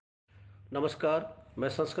नमस्कार। मैं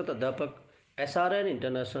संस्कृत अध्यापक SRN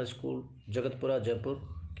international school Jagatpura Jaipur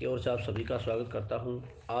की ओर से आप सभी का स्वागत करता हूं।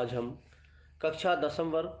 आज हम कक्षा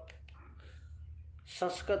 10वीं वर्ग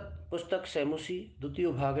संस्कृत पुस्तक सैमुसी द्वितीय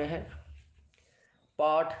भाग है,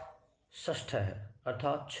 पाठ षष्ठ है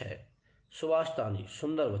अर्थात 6 सुभाषतानी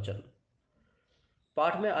सुंदर वचन।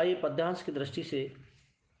 पाठ में आइए पद्यांश की दृष्टि से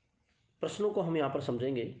प्रश्नों को हम यहाँ पर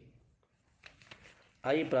समझेंगे।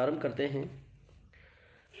 आइए प्रारंभ करते हैं।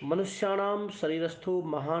 मनुष्याणाम शरीरस्थो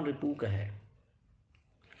महान रिपुक है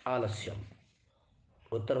आलस्यम।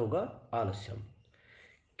 उत्तर होगा आलस्यम।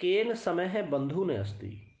 केन समय है बंधु ने अस्ति,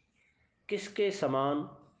 किसके समान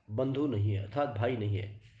बंधु नहीं है अर्थात भाई नहीं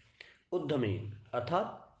है। उद्यमेन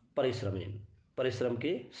अर्थात परिश्रमेन, परिश्रम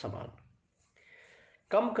के समान।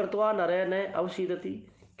 कम कृत्वा नरय न अवसीदति,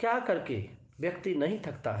 क्या करके व्यक्ति नहीं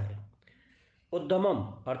थकता है। उद्यमम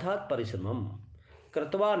अर्थात परिश्रमम,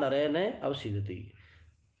 कृत्वा नरय न अवसीदति,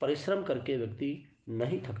 परिश्रम करके व्यक्ति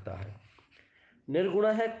नहीं थकता है। निर्गुण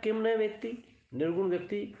है किम न वेत्ति, निर्गुण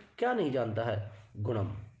व्यक्ति क्या नहीं जानता है। गुणम,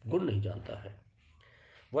 गुण नहीं जानता है।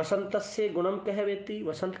 वसंत से गुणम कह वेत्ति,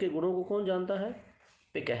 वसंत के गुणों को कौन जानता है।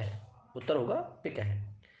 पिक है, उत्तर होगा पिक है।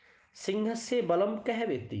 सिंह से बलम कह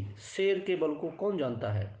वेत्ति, शेर के बल को कौन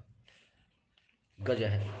जानता है। गज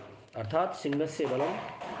है, अर्थात सिंह से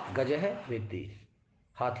बलम गज है वेत्ति,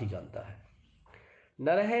 हाथी जानता है।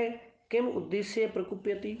 नर है किम उद्देश्य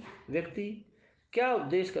प्रकुप्यति, व्यक्ति क्या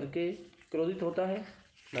उद्देश्य करके क्रोधित होता है।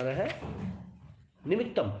 नर है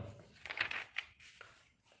निमित्तम।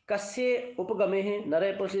 कस्य उपगमे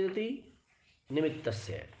नरे प्रसिद्धति,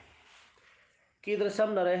 निमित्तस्य।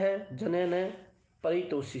 कीदृशम नरः जनेन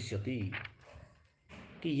परितोषिष्यति,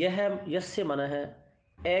 कि यह यस्य मनः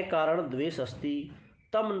अकारण द्वेष अस्ति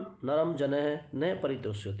तम नरम जनः न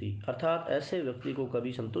परितोष्यति, अर्थात ऐसे व्यक्ति को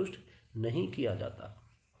कभी संतुष्ट नहीं किया जाता।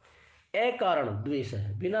 अकारण द्वेष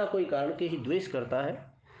है, बिना कोई कारण के ही द्वेष करता है।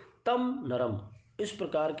 तम नरम, इस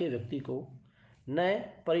प्रकार के व्यक्ति को न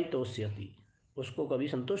परितोष्यति, उसको कभी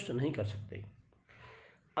संतुष्ट नहीं कर सकते।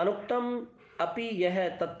 अनुक्तम अपि यह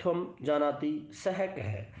तत्वम जानाति सह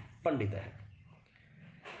कह पंडित है।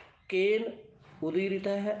 केन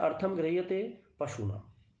उदीरितः अर्थम गृह्यते पशुना।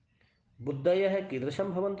 बुद्धयः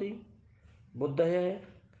कीदृशं भवन्ति, बुद्धयः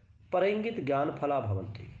परैंगित ज्ञान फला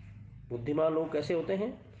भवन्ति। बुद्धिमान लोग कैसे होते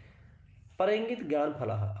हैं। परैंगित ज्ञान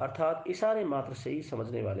फला, अर्थात इशारे मात्र से ही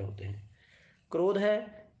समझने वाले होते हैं। क्रोध है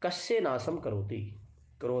कस्य नाशम करोति,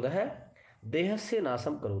 क्रोध है देह से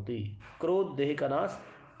नाशम करोति, क्रोध देह का नाश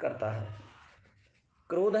करता है।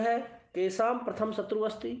 क्रोध है केसाम प्रथम शत्रु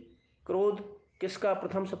अस्ति, क्रोध किसका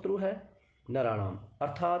प्रथम शत्रु है। नराणाम,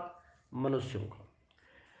 अर्थात मनुष्यों का।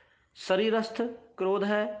 शरीरस्थ क्रोध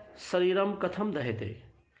है शरीरम कथम दहते,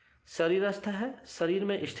 शरीरस्थ है शरीर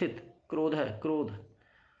में स्थित क्रोध है, क्रोध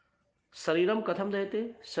शरीरम कथम दहते,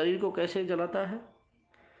 शरीर को कैसे जलाता है।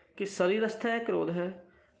 कि शरीरस्थ है क्रोध है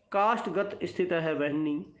काष्ठगत स्थित है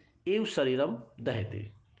वहनी एवं शरीरम दहते,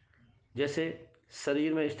 जैसे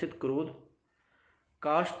शरीर में स्थित क्रोध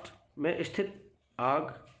काष्ठ में स्थित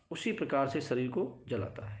आग उसी प्रकार से शरीर को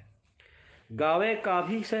जलाता है। गावे का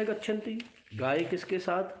भी सह गच्छन्ति, गाय किसके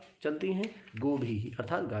साथ चलती हैं। गोभी ही,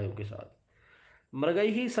 अर्थात गायों के साथ।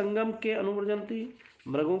 मृगई ही संगम के अनुव्रजन्ति,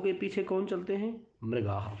 मृगों के पीछे कौन चलते हैं।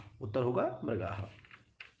 मृगाः, उत्तर होगा मृगाः।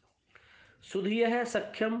 सुधीय है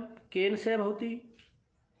सख्यम केन से भवति,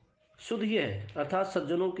 सुधीय है अर्थात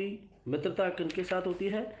सज्जनों की मित्रता किनके साथ होती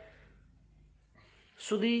है।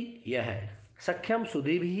 सुधी यह है, सख्यम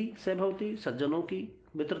सुधी भी से भवति, सज्जनों की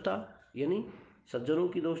मित्रता यानी सज्जनों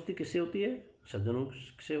की दोस्ती किससे होती है, सज्जनों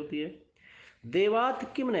से होती है।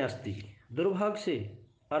 देवात किम न अस्ति, दुर्भाग्य से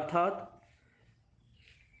अर्थात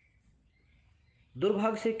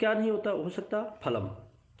दुर्भाग्य से क्या नहीं होता हो सकता। फलम,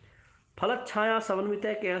 फल छाया समन्वित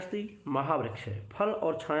है क्या अस्ति, महावृक्ष है, फल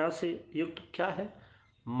और छाया से युक्त क्या है,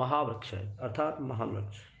 महावृक्ष है अर्थात महान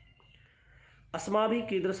वृक्ष। अस्माभि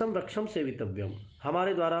कीदृशम वृक्षम सेवितव्यम,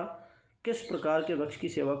 हमारे द्वारा किस प्रकार के वृक्ष की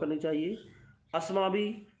सेवा करनी चाहिए। अस्माभि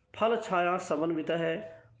फल छाया समन्वित है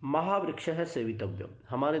महावृक्ष है सेवितव्यम,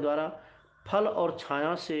 हमारे द्वारा फल और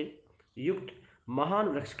छाया से युक्त महान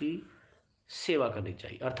वृक्ष की सेवा करनी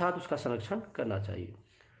चाहिए अर्थात उसका संरक्षण करना चाहिए।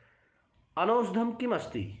 अनौषधम किम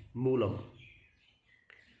अस्ति मूलम,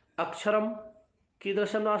 अक्षरम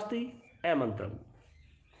कीदृशम नास्ति अमंत्रम।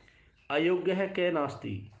 अयोग्य है कै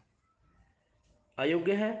नास्ति,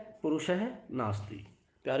 अयोग्य है पुरुष है नास्ति।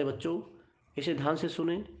 प्यारे बच्चों, इसे ध्यान से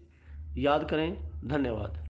सुनें, याद करें। धन्यवाद।